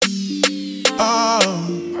Girl,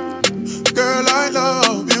 I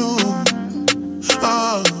love you.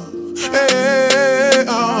 Hey,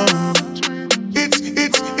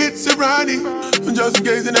 it's a Ronnie. Just in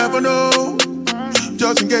case you never know.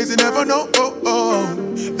 Just in case you never know.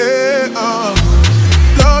 Hey,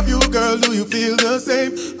 love you, girl. Do you feel the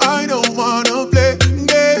same? I don't wanna play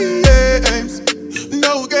games.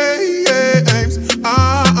 No games.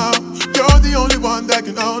 You're the only one that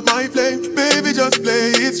can out my flame. Baby, just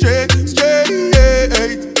play it straight.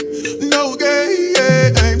 No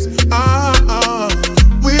games.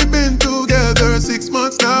 We've been together 6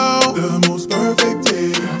 months now. The most perfect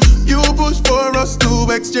day. You pushed for us to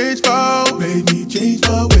exchange vows. Made me change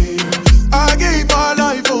my way. I gave my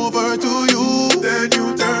life over to you. Then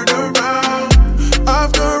you turned around.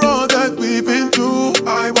 After all that we've been through,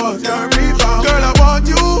 I was your rebound. Girl, I want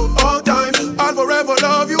you all time. I'll forever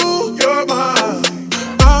love you. You're mine.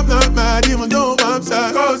 I'm not mad even though I'm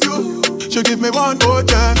sad. Cause you should give me one more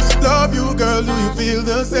chance. Love you, girl, do you feel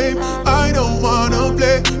the same? I don't wanna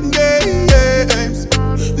play games.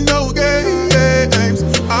 No games.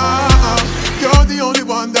 You're the only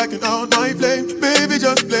one that can out my flame. Baby,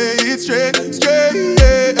 just play it straight.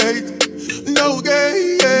 No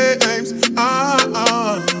games.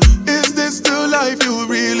 Is this the life you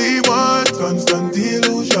really want? Constant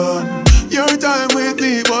illusion. Your time with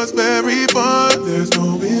me was very fun. There's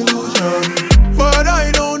no illusion. But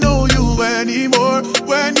I don't know you anymore.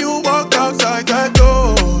 When you walked outside that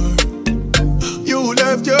door, you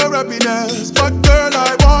left your happiness. But girl,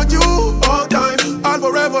 I want you all time. I'll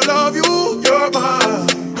forever love you. You're mine.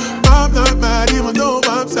 I'm not mad even though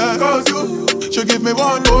I'm sad. Cause you should give me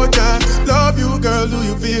one more chance. Love you, girl, do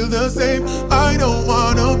you feel the same? I don't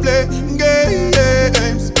wanna play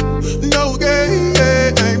games. No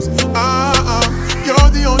games. You're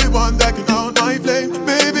the only one that can out my flame.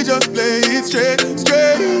 Baby, just play it straight.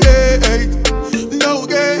 No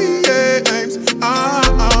games.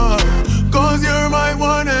 Cause you're my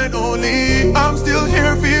one and only. I'm still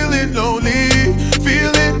here feeling lonely,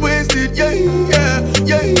 feeling wasted, yeah.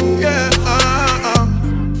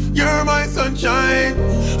 You're my sunshine.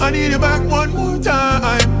 I need you back one more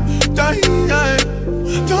time.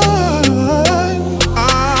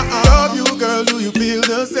 Love you, girl, do you feel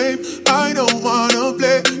the same? I don't wanna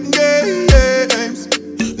play games.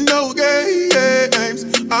 No games.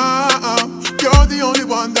 You're the only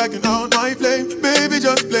one that can out my flame. Baby,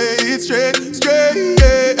 just play it straight.